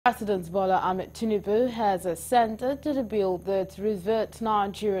President Bola Ahmed Tinubu has assented to the bill that reverts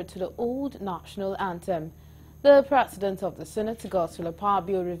Nigeria to the old national anthem. The President of the Senate, Godswill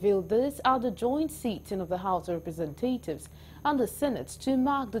Akpabio, revealed this at the joint sitting of the House of Representatives and the Senate to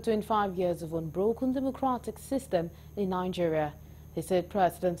mark the 25 years of unbroken democratic system in Nigeria. He said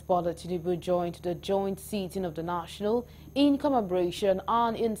President Bola Tinubu joined the joint sitting of the National in commemoration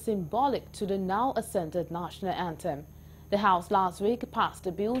and in symbolic to the now assented national anthem. The House last week passed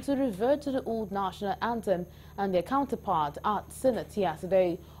a bill to revert to the old national anthem, and their counterpart at Senate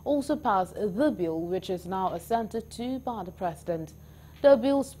yesterday also passed the bill, which is now assented to by the President. The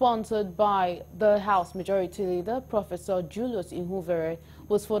bill, sponsored by the House Majority Leader, Professor Julius Ihunvere,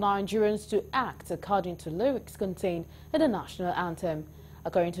 was for Nigerians to act according to lyrics contained in the national anthem.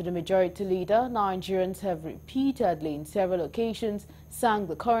 According to the Majority Leader, Nigerians have repeatedly, in several occasions, sang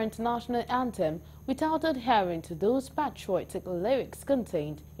the current national anthem without adhering to those patriotic lyrics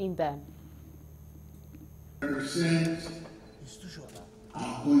contained in them. Represent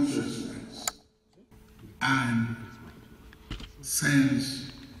our consciousness and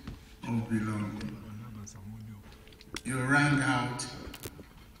sense of belonging. You rang out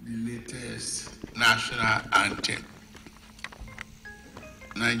the latest national anthem.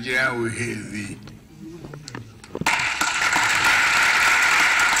 Nigeria will hail thee.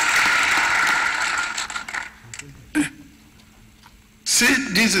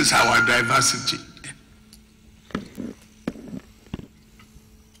 See, this is our diversity.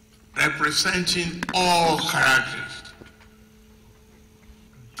 Representing all characters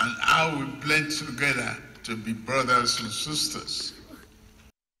and how we blend together to be brothers and sisters.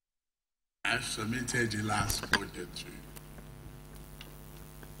 I submitted the last budget to you.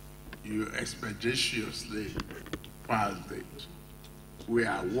 You expeditiously passed it. We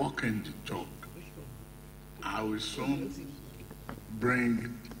are walking the talk. I will soon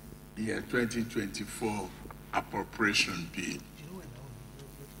bring year 2024 appropriation bill.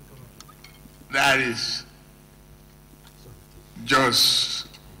 That is just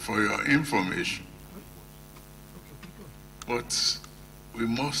for your information. But we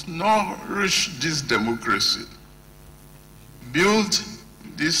must nourish this democracy, build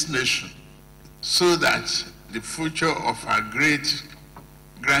this nation so that the future of our great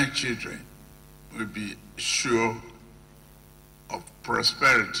grandchildren will be sure of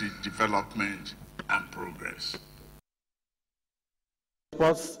prosperity, development, and progress.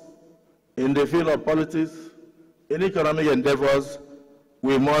 In the field of politics, in economic endeavors,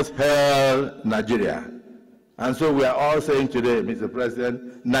 we must hail Nigeria. And so we are all saying today, Mr.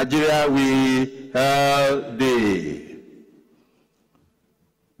 President, Nigeria, we hail thee.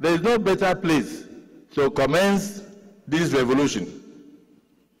 There is no better place to commence this revolution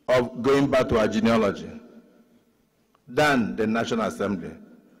of going back to our genealogy than the National Assembly,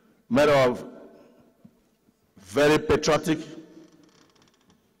 made of very patriotic,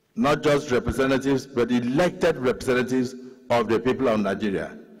 not just representatives, but elected representatives of the people of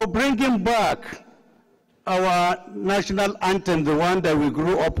Nigeria. Bringing back our national anthem, the one that we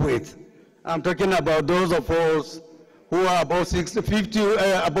grew up with. I'm talking about those of us who are about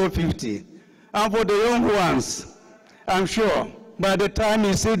 50. And for the young ones, I'm sure by the time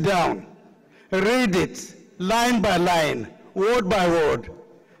you sit down, read it line by line, word by word,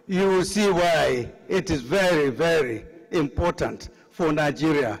 you will see why it is very, very important for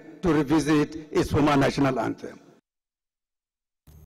Nigeria to revisit its former national anthem.